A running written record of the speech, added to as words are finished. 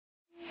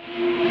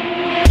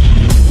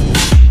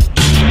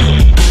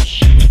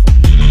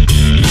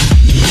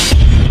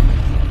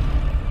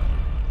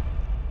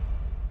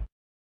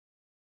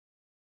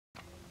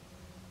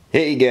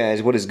Hey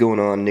guys, what is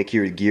going on? Nick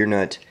here with Gear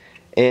Nut,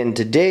 and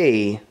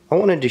today I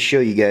wanted to show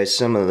you guys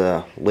some of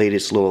the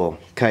latest little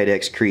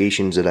Kydex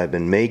creations that I've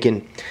been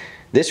making.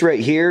 This right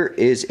here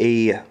is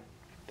it's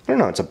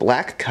a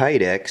black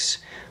Kydex,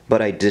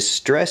 but I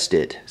distressed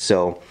it.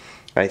 So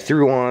I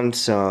threw on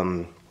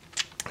some,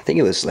 I think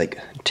it was like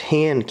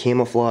tan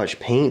camouflage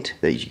paint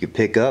that you could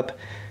pick up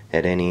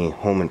at any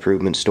home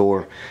improvement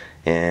store,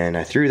 and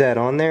I threw that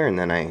on there, and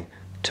then I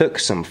took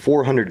some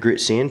 400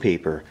 grit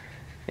sandpaper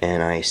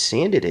and I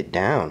sanded it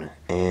down,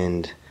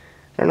 and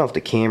I don't know if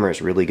the camera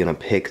is really gonna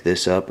pick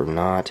this up or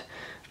not,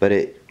 but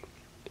it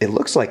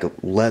looks like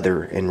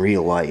leather in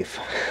real life.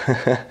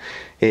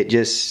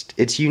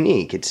 It's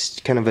unique. It's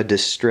kind of a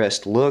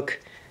distressed look,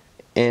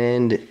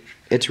 and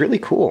it's really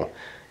cool,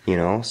 you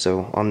know.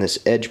 So on this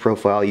edge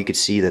profile you could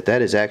see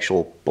that is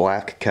actual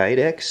black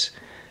Kydex,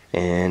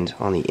 and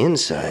on the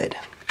inside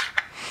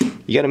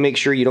you got to make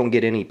sure you don't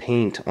get any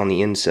paint on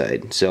the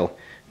inside. So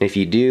if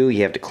you do,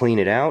 you have to clean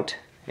it out,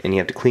 and you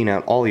have to clean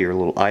out all your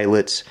little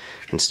eyelets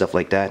and stuff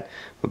like that.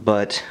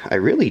 But I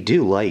really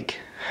do like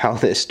how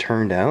this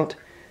turned out.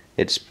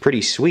 It's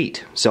pretty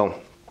sweet.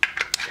 So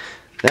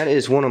that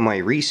is one of my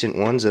recent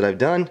ones that I've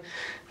done.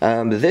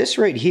 This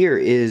right here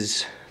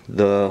is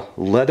the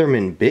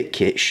Leatherman bit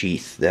kit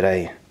sheath that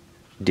I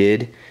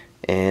did,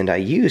 and I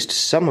used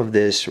some of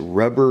this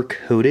rubber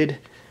coated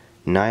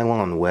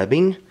nylon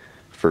webbing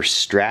for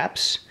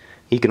straps.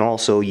 You can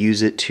also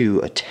use it to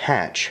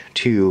attach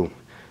to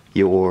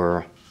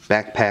your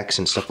backpacks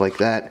and stuff like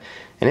that,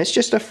 and it's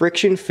just a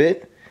friction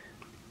fit.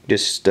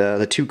 Just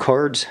the two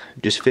cards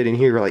just fit in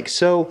here like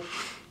so,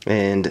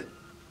 and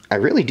I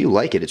really do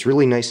like it. It's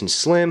really nice and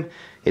slim.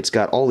 It's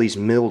got all these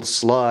milled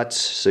slots,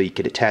 so you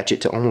could attach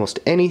it to almost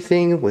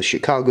anything with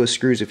Chicago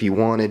screws if you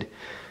wanted,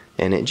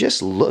 and it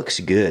just looks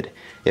good.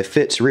 It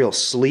fits real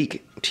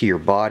sleek to your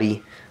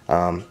body.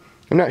 I'm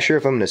not sure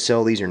if I'm going to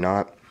sell these or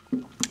not,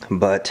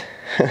 but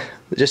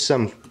just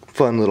some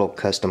fun little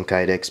custom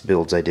Kydex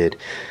builds I did.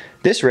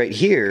 This right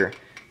here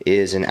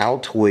is an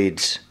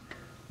Altoids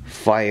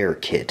fire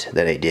kit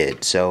that I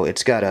did. So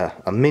it's got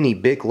a mini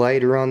Bic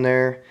lighter on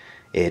there,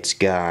 it's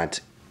got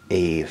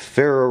a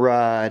ferro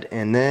rod,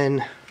 and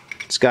then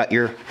it's got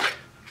your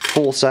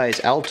full-size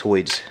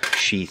Altoids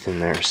sheath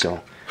in there.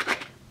 So,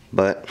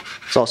 but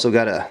it's also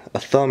got a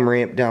thumb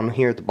ramp down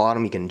here at the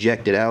bottom. You can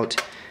eject it out,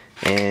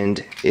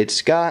 and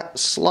it's got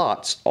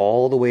slots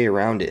all the way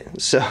around it.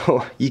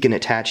 So you can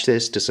attach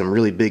this to some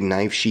really big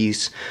knife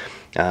sheaths.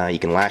 You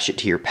can lash it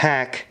to your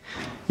pack.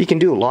 You can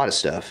do a lot of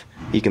stuff.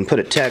 You can put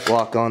a tech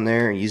lock on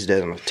there and use it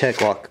as a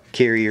tech lock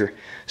carrier.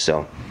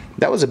 So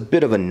that was a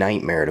bit of a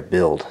nightmare to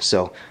build.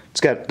 So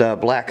it's got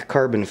black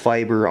carbon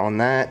fiber on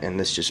that, and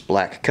this just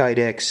black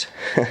Kydex.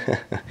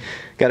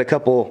 Got a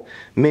couple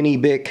mini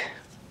Bic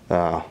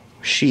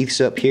sheaths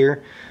up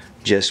here,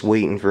 just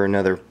waiting for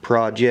another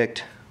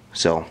project.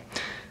 So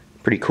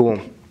pretty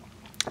cool.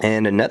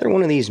 And another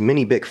one of these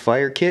mini Bic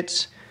fire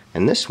kits,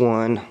 and this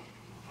one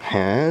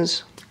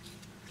has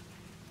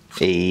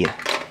a, I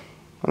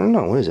don't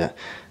know, what is that?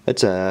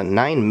 That's a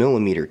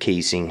 9mm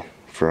casing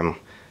from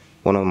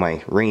one of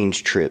my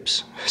range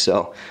trips.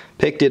 So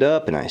picked it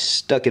up and I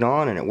stuck it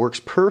on, and it works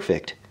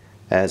perfect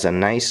as a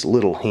nice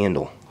little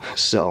handle.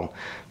 So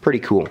pretty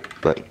cool.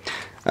 But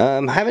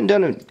I haven't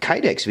done a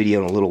Kydex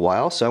video in a little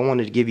while, so I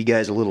wanted to give you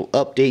guys a little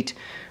update.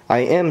 I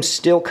am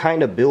still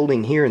kind of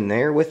building here and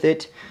there with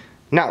it.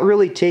 Not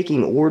really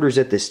taking orders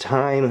at this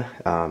time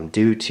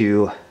due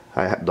to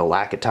the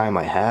lack of time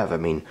I have. I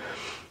mean,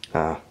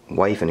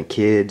 wife and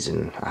kids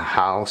and a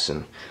house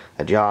and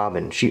a job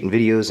and shooting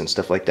videos and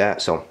stuff like that.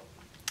 So,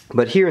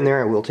 but here and there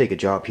I will take a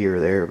job here or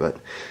there. But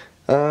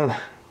I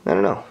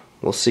don't know.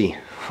 We'll see.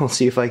 We'll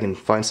see if I can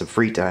find some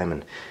free time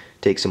and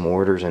take some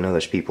orders. I know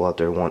there's people out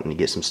there wanting to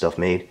get some stuff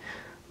made,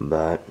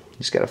 but you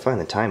just gotta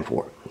find the time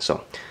for it.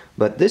 So,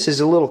 but this is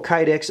a little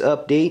Kydex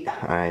update.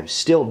 I'm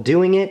still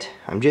doing it.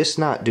 I'm just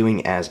not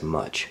doing as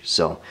much.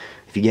 So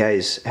if you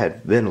guys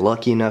have been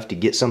lucky enough to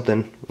get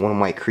something, one of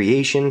my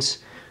creations,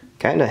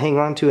 kind of hang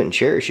on to it and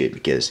cherish it,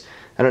 because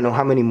I don't know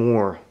how many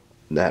more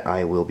that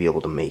I will be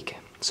able to make.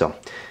 So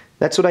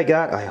that's what I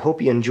got. I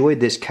hope you enjoyed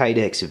this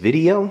Kydex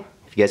video.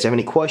 If you guys have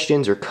any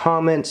questions or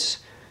comments,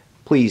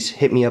 please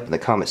hit me up in the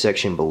comment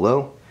section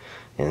below.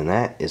 And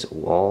that is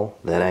all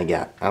that I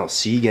got. I'll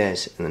see you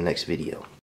guys in the next video.